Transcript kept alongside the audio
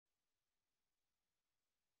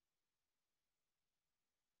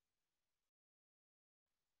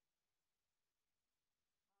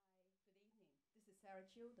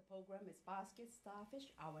you. The program is Basket Starfish,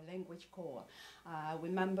 our language core.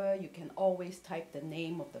 Remember, you can always type the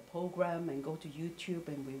name of the program and go to YouTube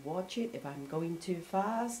and we watch it. If I'm going too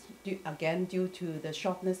fast, again, due to the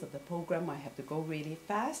shortness of the program, I have to go really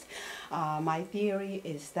fast. My theory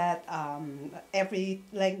is that every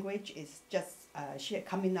language is just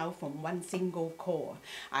coming out from one single core.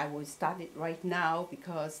 I will start it right now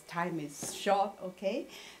because time is short, okay?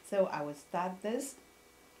 So I will start this.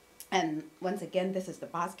 And once again, this is the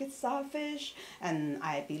basket starfish, and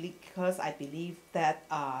I believe that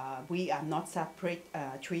we are not separate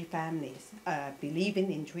tree families.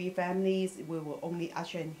 Believing in tree families, we will only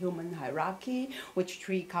usher in human hierarchy, which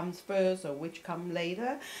tree comes first or which come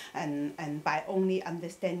later, and by only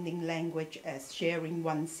understanding language as sharing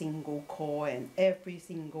one single core and every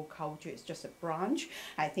single culture is just a branch,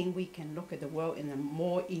 I think we can look at the world in a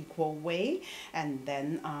more equal way, and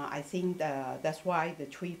then I think that's why the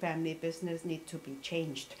tree family business need to be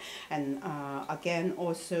changed. And again,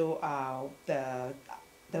 also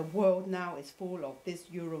the world now is full of this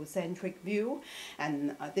Euro-Centric view,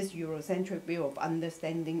 and this Euro-Centric view of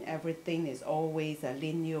understanding everything is always a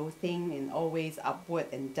lineal thing, and always upward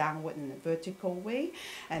and downward in a vertical way.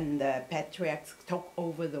 And the patriarchs took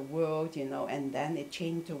over the world, you know, and then it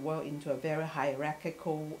changed the world into a very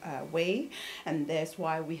hierarchical way. And that's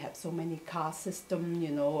why we have so many caste systems,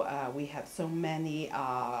 you know, we have so many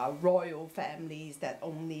royal families that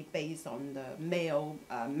only based on the male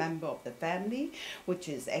member of the family, which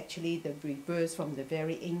is actually the reverse from the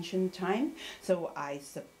very ancient time. So I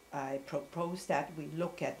propose that we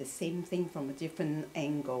look at the same thing from a different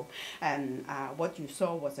angle. And what you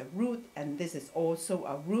saw was a root, and this is also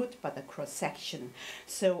a root, but a cross-section.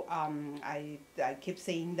 So I keep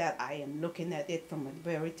saying that I am looking at it from a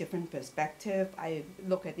very different perspective. I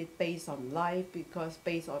look at it based on life, because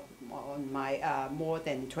based on my more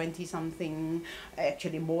than 20-something,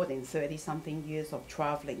 actually more than 30-something years of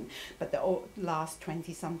traveling. But the last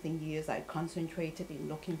 20-something years, I concentrated in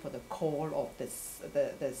looking for the core of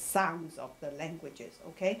the sounds of the languages,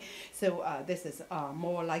 okay? So this is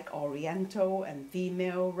more like Oriental and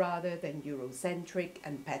female rather than Eurocentric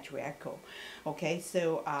and patriarchal, okay?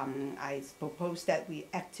 So I propose that we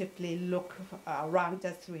actively look around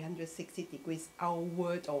just 360 degrees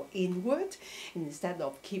outward or inward, instead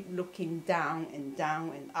of keep looking down and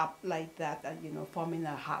up like that, you know, forming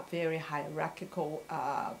a very hierarchical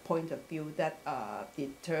point of view that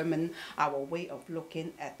determine our way of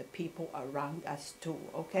looking at the people around us too,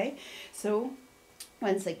 okay? So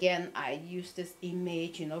once again, I use this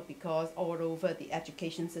image, you know, because all over the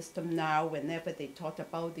education system now, whenever they talk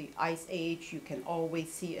about the Ice Age, you can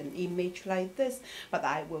always see an image like this. But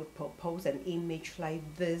I will propose an image like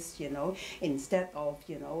this, you know, instead of,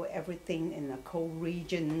 you know, everything in a cold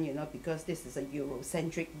region, you know, because this is a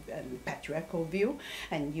Eurocentric and patriarchal view,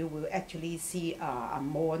 and you will actually see a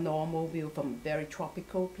more normal view from a very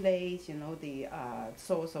tropical place. You know, the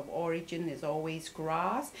source of origin is always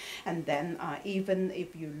grass, and then even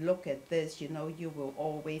if you look at this, you know, you will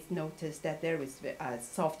always notice that there is a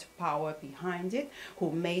soft power behind it, who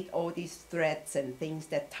made all these threads and things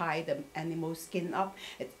that tie the animal skin up.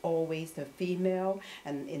 It's always the female.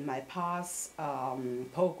 And in my past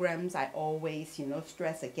programs, I always, you know,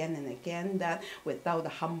 stress again and again that without the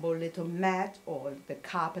humble little mat or the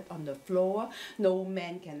carpet on the floor, no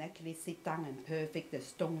man can actually sit down and perfect the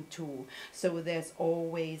stone tool. So there's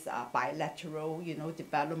always a bilateral, you know,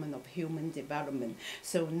 development of human development.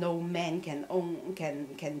 So no man can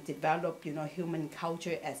develop, you know, human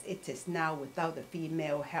culture as it is now without the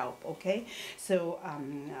female help, okay? So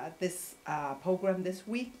this program this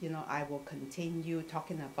week, you know, I will continue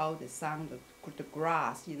talking about the sound of the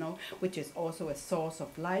grass, you know, which is also a source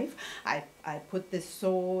of life. I put this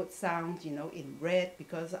sound, you know, in red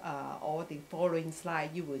because all the following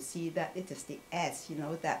slide you will see that it is the S, you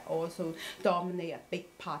know, that also dominate a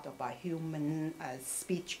big part of our human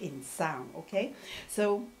speech in sound, okay?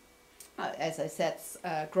 So as I said,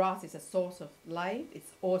 grass is a source of life.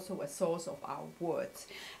 It's also a source of our words.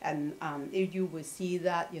 And if you will see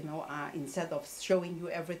that, you know, instead of showing you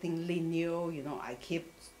everything lineal, you know, I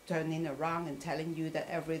keep turning around and telling you that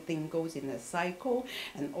everything goes in a cycle,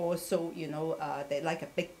 and also, you know, they like a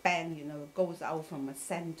big bang, you know, goes out from a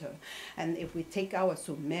center. And if we take our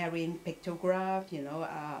Sumerian pictograph, you know,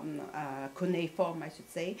 cuneiform, I should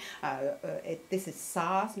say, this is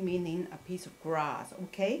sas, meaning a piece of grass,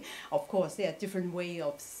 okay? Of course, there are different ways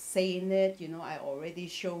of saying it, you know. I already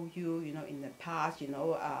showed you, you know, in the past, you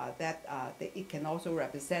know, that it can also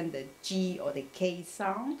represent the G or the K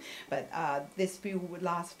sound, but this view would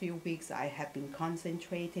last few weeks I have been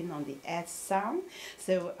concentrating on the S sound.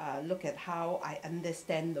 So look at how I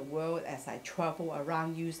understand the world as I travel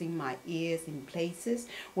around using my ears in places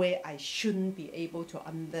where I shouldn't be able to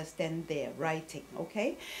understand their writing.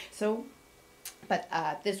 Okay, so but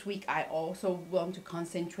this week I also want to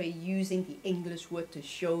concentrate using the English word to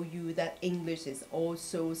show you that English is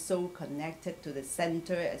also so connected to the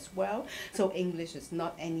center as well. So English is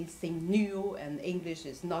not anything new, and English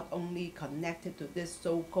is not only connected to this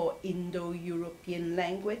so-called Indo-European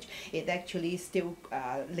language, it actually still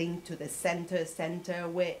linked to the center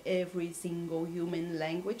where every single human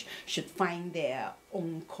language should find their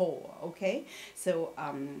own core. Okay, so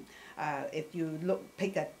if you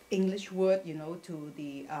pick an English word, you know, to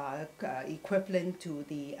the equivalent to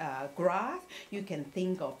the grass, you can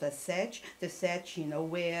think of the sedge. The sedge, you know,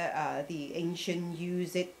 where the ancient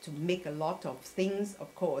use it to make a lot of things. Of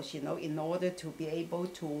course, you know, in order to be able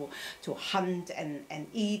to hunt and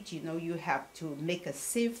eat, you know, you have to make a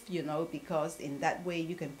sieve, you know, because in that way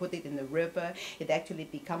you can put it in the river. It actually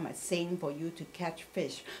become a seine for you to catch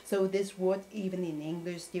fish. So this word, even in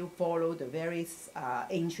English, still follow the very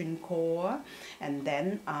ancient core. And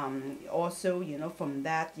then also, you know, from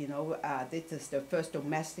that, you know, this is the first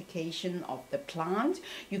domestication of the plant.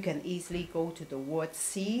 You can easily go to the word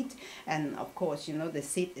seed, and of course, you know, the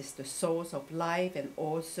seed is the source of life, and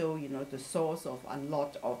also, you know, the source of a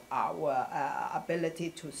lot of our ability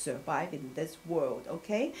to survive in this world.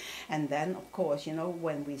 Okay, and then of course, you know,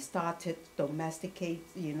 when we started domesticate,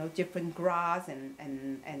 you know, different grass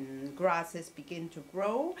and grasses begin to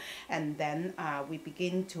grow, and then we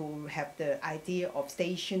begin to have the idea of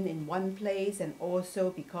station in one place, and also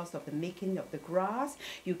because of the making of the grass,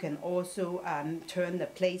 you can also turn the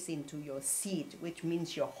place into your seat, which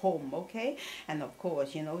means your home. Okay, and of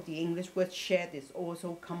course, you know, the English word shed is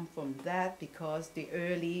also come from that, because the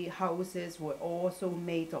early houses were also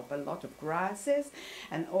made of a lot of grasses.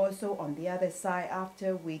 And also on the other side,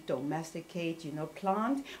 after we domesticate, you know,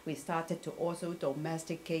 plant, we started to also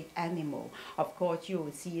domesticate animal. Of course, you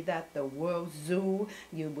will see that the word zoo,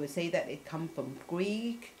 you will say that it comes from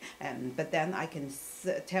Greek, but then I can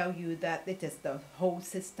tell you that it is the whole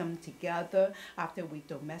system together. After we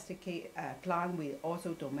domesticate plant, we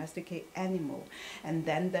also domesticate animal. And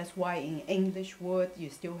then that's why in English word you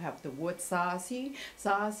still have the word sarsi.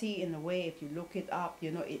 Sarsi, in a way, if you look it up,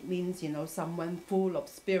 you know, it means, you know, someone full of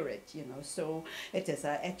spirit, you know. So it is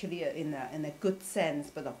actually in a good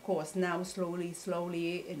sense. But of course now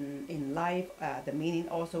slowly in life, the meaning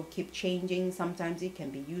also keep changing. Sometimes it can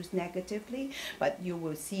be used negatively, but you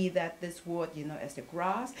will see that this word, you know, as the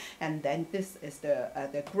grass, and then this is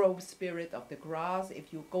the growth spirit of the grass.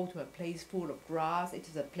 If you go to a place full of grass, it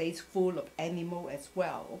is a place full of animal as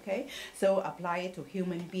well. Okay, so apply it to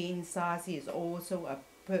human beings. Sarsi is also a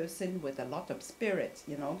person with a lot of spirit,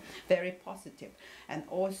 you know, very positive. And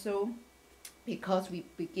also, because we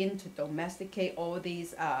begin to domesticate all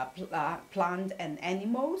these plant and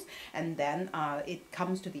animals, and then it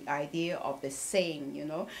comes to the idea of the same, you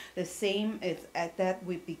know. The same is at that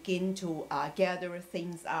we begin to gather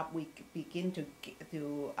things up, we begin to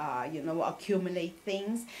you know, accumulate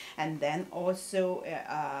things, and then also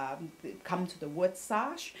come to the word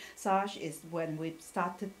sash. Sash is when we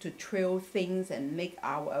started to trill things and make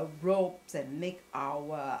our robes and make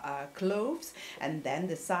our clothes, and then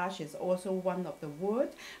the sash is also one of the word.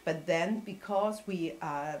 But then because we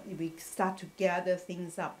start to gather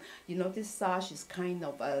things up, you know, this sash is kind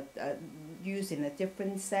of used in a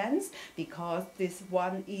different sense, because this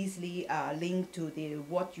one easily linked to the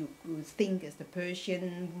what you think is the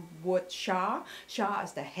Persian word shah. Shah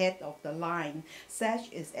is the head of the line.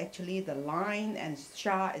 Sash is actually the line, and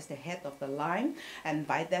shah is the head of the line. And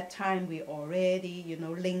by that time we already, you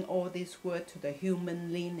know, link all this word to the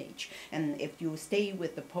human lineage. And if you stay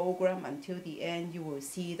with the program until the end, you will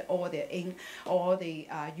see that all the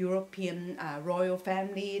European royal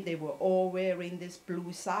family, they were all wearing this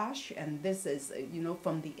blue sash, and this is, you know,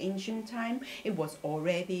 from the ancient time. It was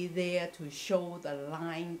already there to show the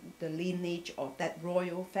line, the lineage of that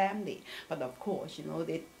royal family. But of course, you know,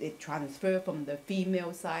 it transferred from the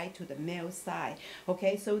female side to the male side.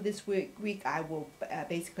 Okay, so this week I will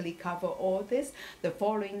basically cover all this. The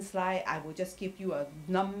following slide, I will just give you a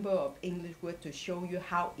number of English words to show you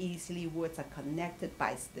how easily words are connected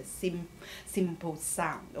by the simple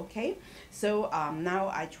sound. Okay, so now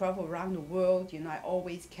I travel around the world, you know, I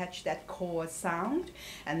always catch that core sound,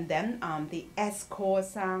 and then the S core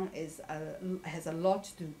sound is has a lot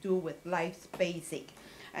to do with life's basic.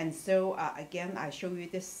 And so again, I show you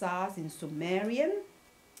this SARS in Sumerian.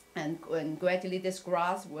 and gradually this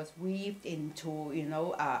grass was weaved into, you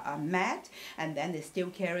know, a mat, and then they still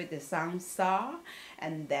carry the sound sa,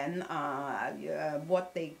 and then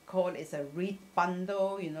what they call is a reed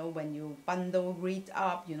bundle. You know, when you bundle reed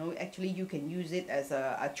up, you know, actually you can use it as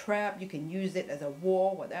a trap, you can use it as a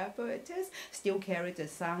wall, whatever it is, still carry the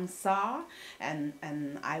sound sa, and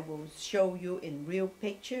I will show you in real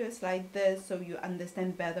pictures like this so you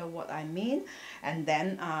understand better what I mean. And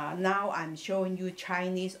then now I'm showing you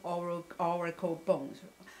Chinese oracle bones.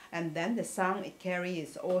 And then the sound it carries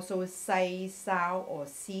is also say, sow, or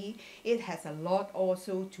see. It has a lot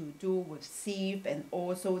also to do with sieve and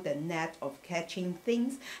also the net of catching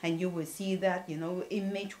things. And you will see that, you know,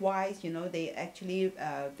 image-wise, you know, they actually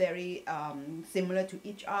very similar to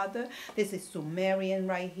each other. This is Sumerian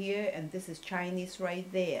right here, and this is Chinese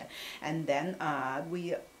right there. And then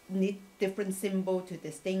we need different symbol to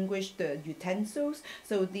distinguish the utensils.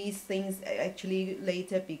 So these things actually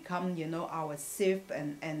later become, you know, our sieve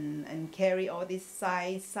and carry all this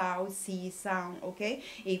size, sound, see, sound, okay?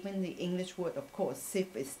 Even the English word, of course,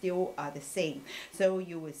 sieve is still the same. So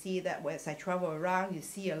you will see that as I travel around, you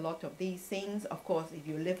see a lot of these things. Of course, if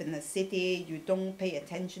you live in a city, you don't pay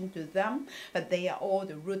attention to them, but they are all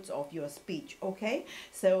the roots of your speech, okay?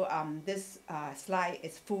 So this slide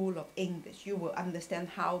is full of English. You will understand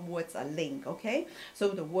how words are linked, okay? So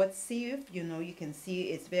the word sieve, you know, you can see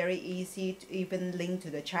it's very easy to even link to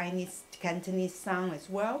the Chinese Cantonese sound as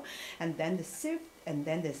well. And then the sieve, and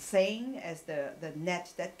then the saying as the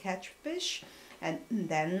net that catch fish. And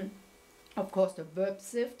then, of course, the verb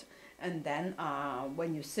sift. And then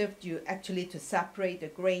when you sift, you actually to separate the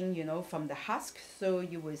grain, you know, from the husk. So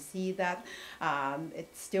you will see that it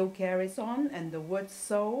still carries on. And the word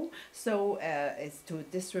sow is to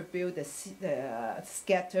distribute the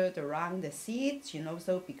scattered around the seeds, you know,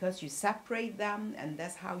 so because you separate them, and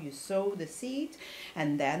that's how you sow the seed.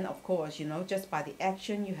 And then, of course, you know, just by the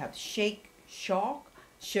action, you have shake, shock,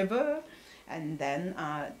 shiver. And then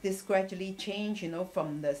this gradually change, you know,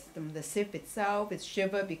 from the sieve itself, its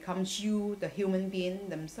shiver becomes you, the human being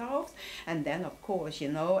themselves. And then, of course, you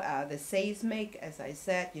know, the seismic, as I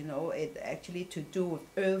said, you know, it actually to do with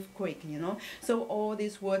earthquake, you know. So all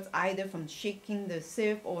these words, either from shaking the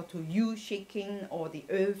sieve or to you shaking or the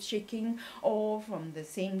earth shaking, all from the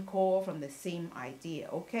same core, from the same idea,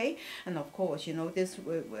 okay? And of course, you know, this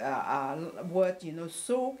word, you know,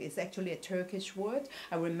 soak is actually a Turkish word.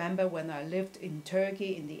 I remember when I lived in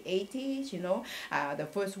Turkey in the 80s, you know, the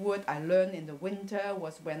first word I learned in the winter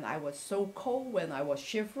was when I was so cold, when I was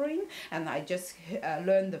shivering, and I just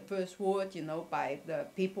learned the first word, you know, by the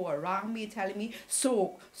people around me telling me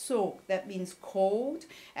soak, soak, that means cold.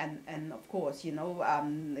 And of course, you know,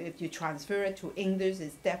 if you transfer it to English,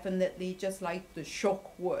 it's definitely just like the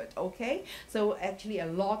shock word, okay? So actually a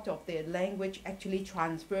lot of the language actually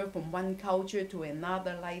transfer from one culture to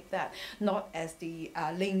another like that, not as the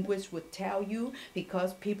linguist would tell you,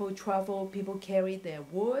 because people travel, people carry their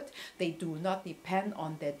word. They do not depend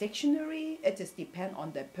on their dictionary. It just depends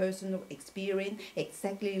on their personal experience,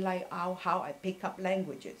 exactly like how I pick up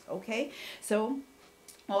languages, okay? So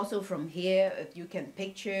also from here, if you can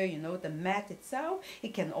picture, you know, the mat itself,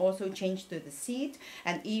 it can also change to the seat.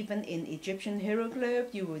 And even in Egyptian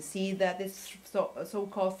hieroglyph, you will see that this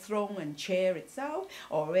so-called throne and chair itself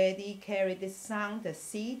already carry this sound, the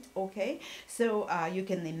seat, okay? So you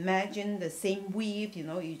can imagine the same weave, you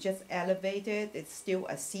know, you just elevate it. It's still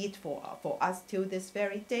a seat for us till this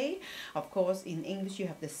very day. Of course, in English, you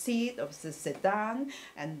have the seat of the sedan,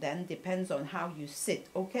 and then depends on how you sit,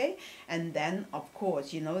 okay? And then, of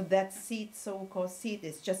course, you know, that seat, so-called seat,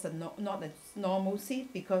 is just not a normal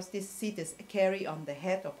seat, because this seat is carried on the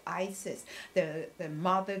head of Isis, the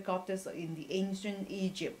mother goddess in the ancient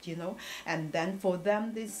Egypt, you know. And then for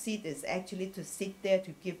them, this seat is actually to sit there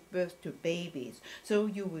to give birth to babies. So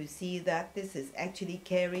you will see that this is actually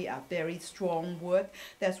carry a very strong word.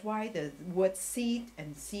 That's why the word seat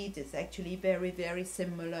and seat is actually very, very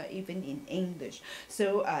similar even in English.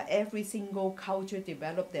 So every single culture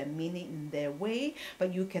developed their meaning in their way,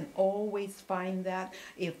 but you can always find that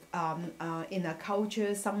if in a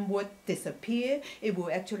culture some word disappear, it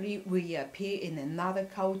will actually reappear in another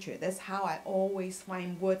culture. That's how I always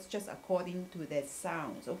find words, just according to their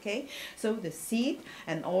sounds, okay? So the seed,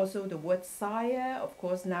 and also the word sire, of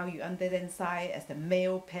course now you understand sire as the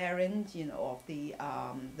male parent, you know, of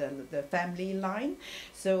the family line.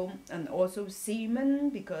 So, and also semen,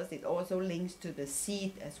 because it also links to the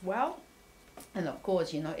seed as well. And of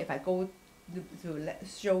course, you know, if I go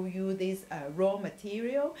show you this raw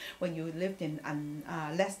material. When you lived in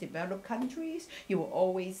less developed countries, you will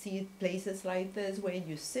always see places like this where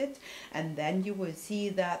you sit, and then you will see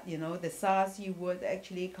that, you know, the sarsi wood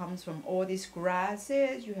actually comes from all these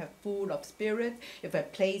grasses. You have full of spirit. If a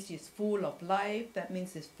place is full of life, that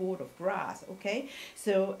means it's full of grass. Okay,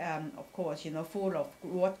 so of course, you know, full of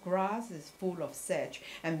what grass is full of sedge,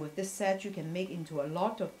 and with this sedge you can make into a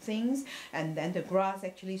lot of things, and then the grass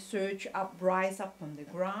actually surge up, rise up from the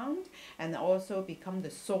ground, and also become the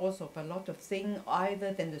source of a lot of things.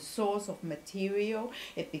 Either than the source of material,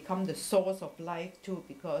 it becomes the source of life too,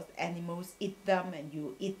 because animals eat them and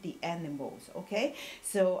you eat the animals. Okay,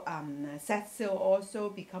 so sessile also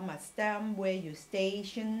become a stem where you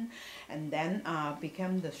station, and then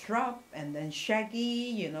become the shrub, and then shaggy,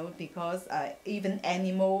 you know, because even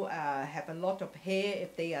animal have a lot of hair.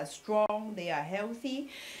 If they are strong, they are healthy.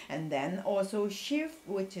 And then also sheaf,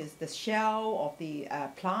 which is the shell of the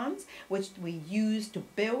plants, which we use to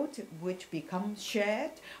build, which becomes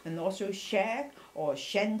shed, and also shack or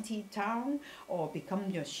shanty town, or become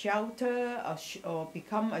your shelter, or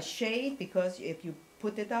become a shade, because if you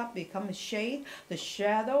put it up, become a shade, the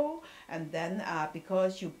shadow, and then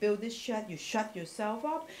because you build this shed, you shut yourself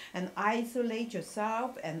up and isolate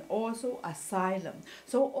yourself, and also asylum.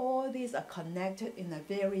 So all these are connected in a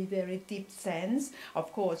very, very deep sense.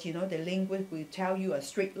 Of course, you know, the linguist will tell you a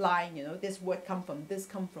straight line, you know, this word come from this,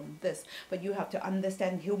 come from this, but you have to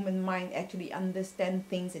understand human mind actually understand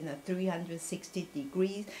things in a 360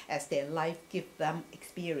 degrees as their life give them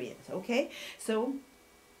experience. Okay, so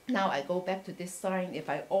now I go back to this sign. If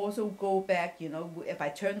I also go back, you know, if I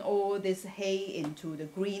turn all this hay into the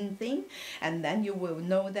green thing, and then you will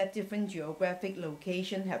know that different geographic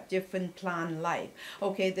locations have different plant life.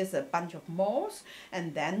 Okay, there's a bunch of moss,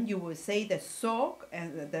 and then you will say the sock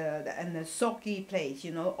and the socky place.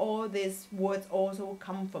 You know, all these words also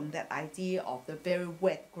come from that idea of the very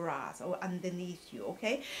wet grass or underneath you.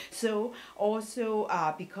 Okay, so also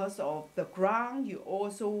because of the ground, you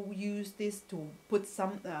also use this to put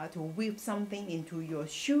some to weave something into your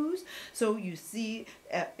shoes. So you see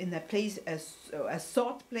in a place, a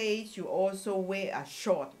short place, you also wear a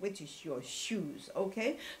short, which is your shoes.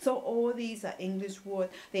 Okay, so all these are English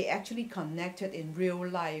words. They actually connected in real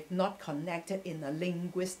life, not connected in a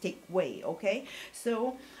linguistic way. Okay,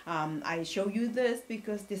 so I show you this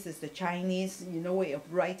because this is the Chinese, you know, way of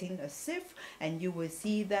writing a sieve, and you will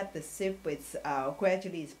see that the sieve is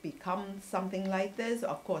gradually it's become something like this.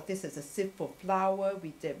 Of course, this is a sieve for flour.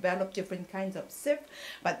 We develop different kinds of sieve,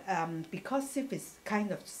 but because sieve is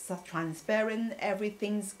kind of transparent,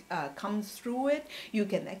 everything comes through it, you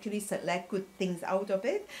can actually select good things out of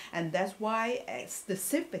it, and that's why the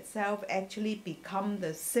sieve itself actually become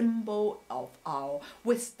the symbol of our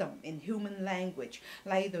wisdom in human language,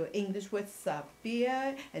 like the English words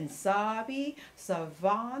sabir and sabi,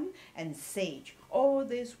 savant and sage. All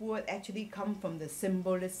these words actually come from the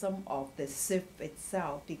symbolism of the sieve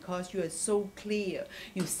itself, because you are so clear,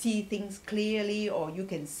 you see things clearly, or you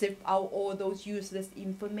can sift out all those useless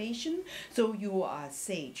information, so you are a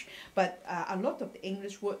sage. But a lot of the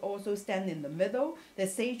English words also stand in the middle. The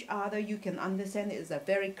sage, either you can understand is a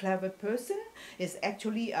very clever person, is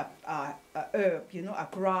actually a herb, you know, a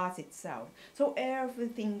grass itself. So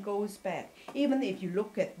everything goes back. Even if you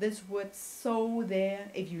look at this word "so" there,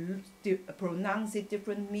 if you pronounce it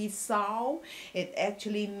differently, "sow," it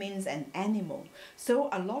actually means an animal. So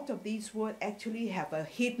a lot of these words actually have a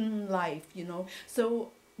hidden life, you know.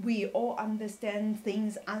 So we all understand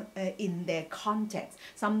things in their context.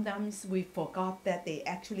 Sometimes we forgot that they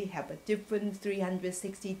actually have a different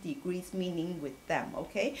 360 degrees meaning with them.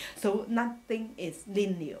 Okay, so nothing is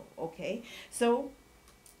lineal. Okay, so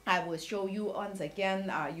I will show you once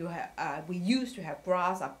again. We used to have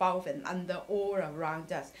grass above and under all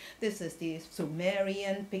around us. This is the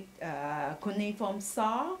Sumerian cuneiform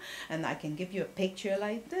saw, and I can give you a picture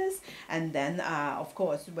like this. And then, of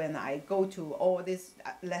course, when I go to all these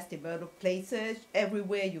less developed places,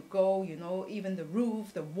 everywhere you go, you know, even the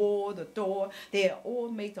roof, the wall, the door, they are all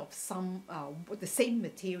made of some the same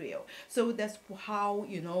material. So that's how,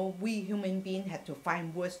 you know, we human beings had to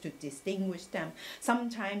find words to distinguish them.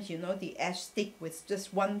 Sometimes, you know, the S stick with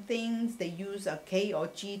just one thing, they use a K or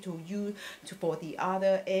G to use for the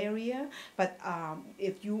other area. But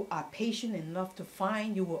if you are patient enough to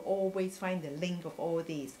find, you will always find the link of all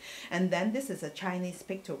these. And then this is a Chinese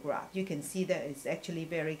pictograph. You can see that it's actually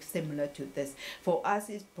very similar to this. For us,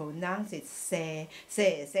 it's pronounced it's se.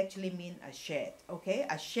 Se is actually mean a shed. Okay,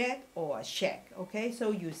 a shed or a shack. Okay,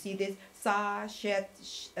 so you see this sa, shed,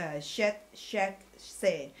 shed, shack,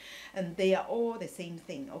 say, and they are all the same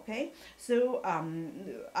thing. Okay, so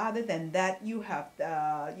other than that, you have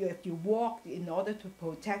if you walk, in order to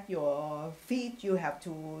protect your feet, you have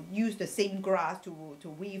to use the same grass to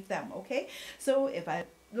weave them. Okay, so if I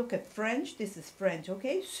look at French, this is French.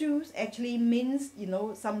 Okay, shoes actually means, you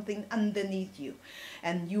know, something underneath you,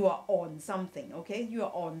 and you are on something. Okay, you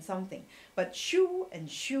are on something. But shoe and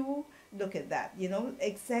shoe, look at that, you know,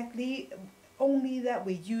 exactly, only that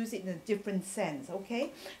we use it in a different sense.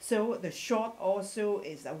 Okay, so the short also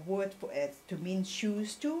is a word for it to mean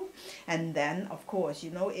shoes too. And then of course,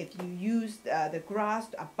 you know, if you use the grass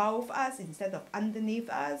above us instead of underneath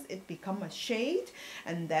us, it become a shade.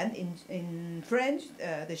 And then in French,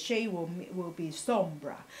 the shade will be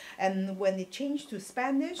sombra, and when it changed to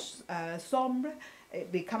Spanish, sombra,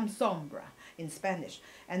 it becomes sombra in Spanish.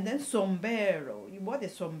 And then sombrero. What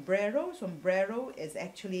is sombrero? Sombrero is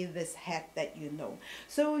actually this hat that you know.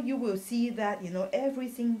 So you will see that, you know, every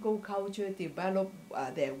single culture develop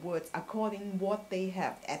their words according what they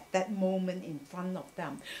have at that moment in front of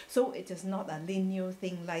them. So it is not a lineal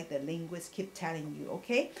thing like the linguists keep telling you.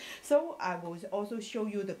 Okay, so I will also show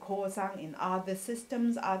you the core sound in other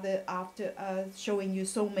systems, after showing you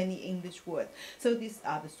so many English words. So these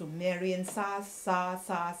are the Sumerian sa,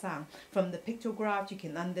 sound. From the pictograph, you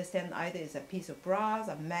can understand either it's a piece of brass,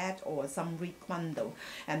 a mat, or some reed bundle.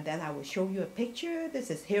 And then I will show you a picture.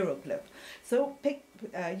 This is hieroglyph. So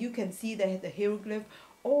you can see the hieroglyph,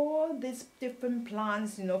 all these different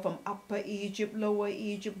plants, you know, from Upper Egypt, Lower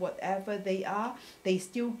Egypt, whatever they are, they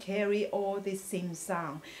still carry all this same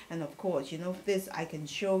sound. And of course, you know, this I can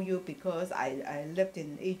show you because I lived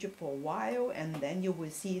in Egypt for a while, and then you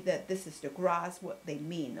will see that this is the grass, what they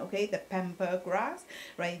mean. Okay, the pampa grass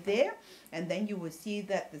right there. And then you will see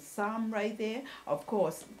that the psalm right there, of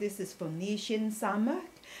course, this is Phoenician Samak.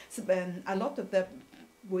 So, a lot of the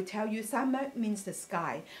will tell you summer means the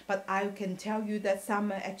sky, but I can tell you that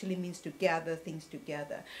summer actually means to gather things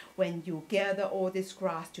together. When you gather all this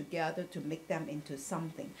grass together to make them into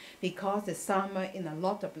something, because the summer in a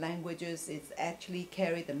lot of languages is actually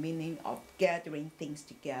carry the meaning of gathering things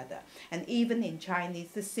together. And even in Chinese,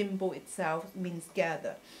 the symbol itself means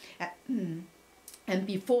gather. And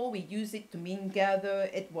before we use it to mean gather,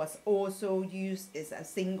 it was also used as a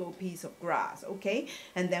single piece of grass. Okay,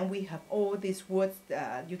 and then we have all these words.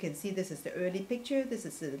 You can see this is the early picture, this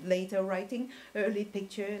is the later writing, early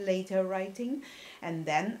picture, later writing. And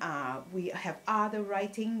then we have other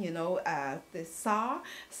writing, you know, the sa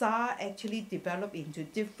actually developed into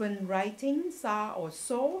different writings. Sa or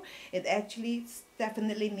so, it actually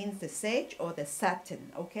definitely means the sage or the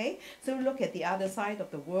satin. Okay, so look at the other side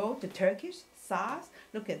of the world, the Turkish. Sars.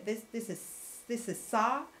 Look at this. This is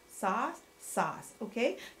sa, sars, sars.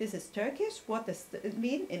 Okay, this is Turkish. What does it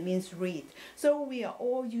mean? It means reed. So we are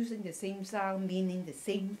all using the same sound, meaning the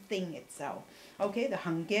same thing itself. Okay, the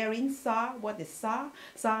Hungarian sa. What is sa?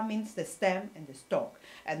 Sa means the stem and the stalk.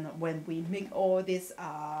 And when we make all this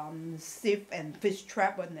sieve and fish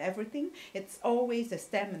trap and everything, it's always the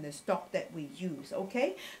stem and the stalk that we use.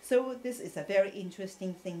 Okay, so this is a very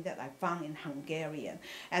interesting thing that I found in Hungarian.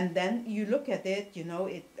 And then you look at it, you know,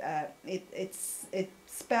 it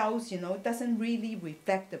spells, you know, doesn't really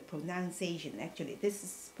reflect the pronunciation. Actually, this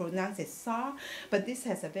is pronounced as sa, but this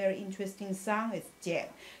has a very interesting sound. It's jie.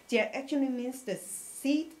 Jie actually means the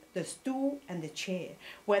seat, the stool, and the chair.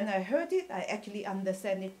 When I heard it, I actually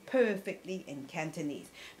understand it perfectly in Cantonese,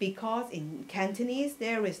 because in Cantonese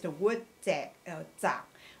there is the word zak,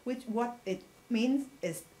 which what it means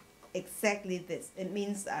is exactly this. It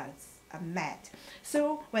means a mat.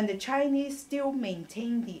 So when the Chinese still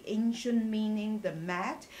maintain the ancient meaning, the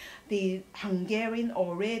mat, the Hungarian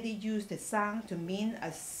already used the sound to mean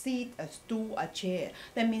a seat, a stool, a chair.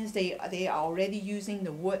 That means they are already using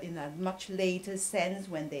the word in a much later sense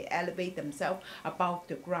when they elevate themselves above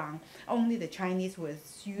the ground. Only the Chinese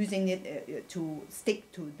was using it to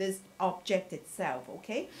stick to this object itself.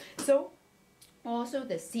 Okay, so also,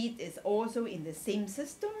 the seat is also in the same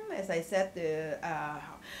system. As I said, the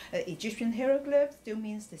Egyptian hieroglyph still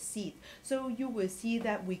means the seat. So you will see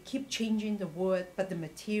that we keep changing the word, but the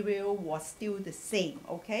material was still the same.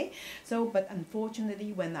 Okay. So, but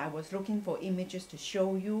unfortunately, when I was looking for images to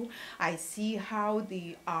show you, I see how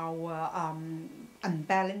our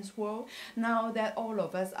unbalanced world. Now that all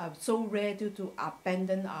of us are so ready to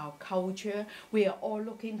abandon our culture, we are all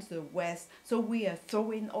looking to the West. So we are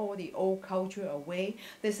throwing all the old culture away.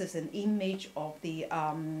 This is an image of the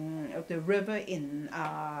of the river in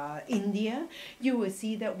India, you will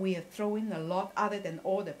see that we are throwing a lot, other than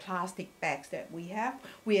all the plastic bags that we have,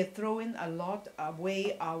 we are throwing a lot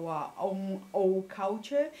away our own old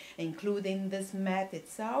culture, including this mat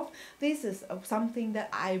itself. This is something that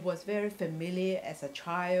I was very familiar as a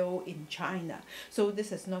child in China. So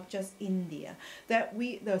this is not just India. That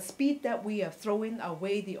the speed that we are throwing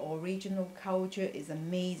away the original culture is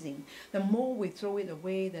amazing. The more we throw it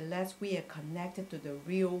away, the less we are connected to the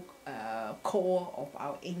real core of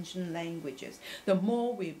our ancient languages. The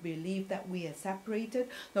more we believe that we are separated,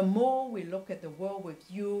 the more we look at the world with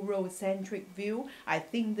Euro-Centric view. I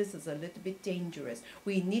think this is a little bit dangerous.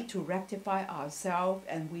 We need to rectify ourselves,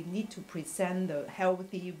 and we need to present the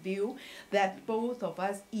healthy view that both of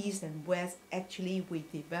us, East and West, actually we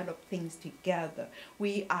develop things together.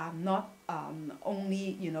 We are not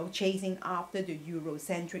only, you know, chasing after the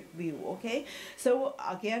Euro-Centric view, okay? So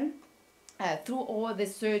again, through all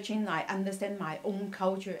this searching, I understand my own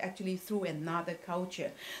culture actually through another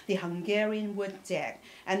culture. The Hungarian word "zek"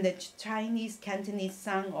 and the Chinese Cantonese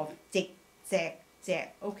sound of "dik, zek,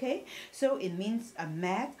 zek." Okay, so it means a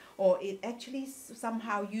mat, or it actually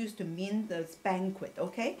somehow used to mean the banquet.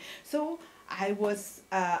 Okay, so I was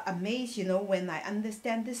amazed, you know, when I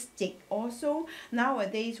understand this "dik" also.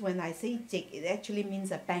 Nowadays, when I say "dik," it actually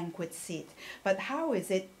means a banquet seat. But how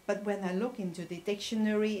is it? But when I look into the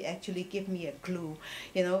dictionary, it actually give me a clue.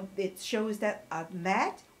 You know, it shows that a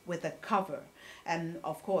mat with a cover. And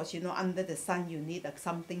of course, you know, under the sun, you need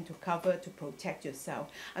something to cover to protect yourself.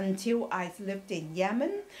 Until I lived in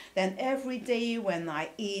Yemen, then every day when I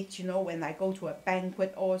eat, you know, when I go to a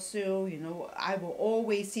banquet also, you know, I will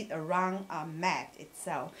always sit around a mat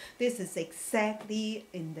itself. This is exactly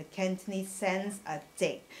in the Cantonese sense a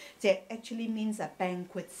dik. Dik actually means a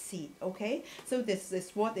banquet seat, okay? So this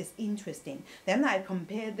is what is interesting. Then I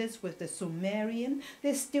compare this with the Sumerian.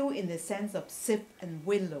 They're still in the sense of sieve and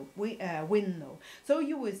windmill. So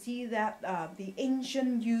you will see that the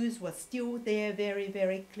ancient use was still there very,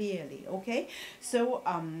 very clearly, okay? So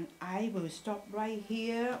I will stop right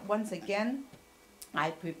here. Once again,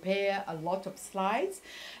 I prepare a lot of slides,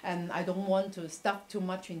 and I don't want to stuff too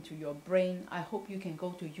much into your brain. I hope you can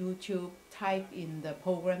go to YouTube, type in the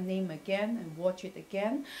program name again and watch it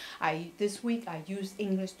again. This week I used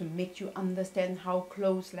English to make you understand how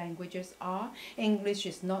close languages are. English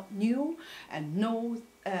is not new, and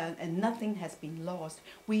nothing has been lost.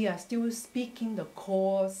 We are still speaking the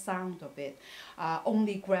core sound of it.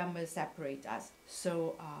 Only grammar separates us.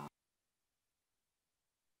 So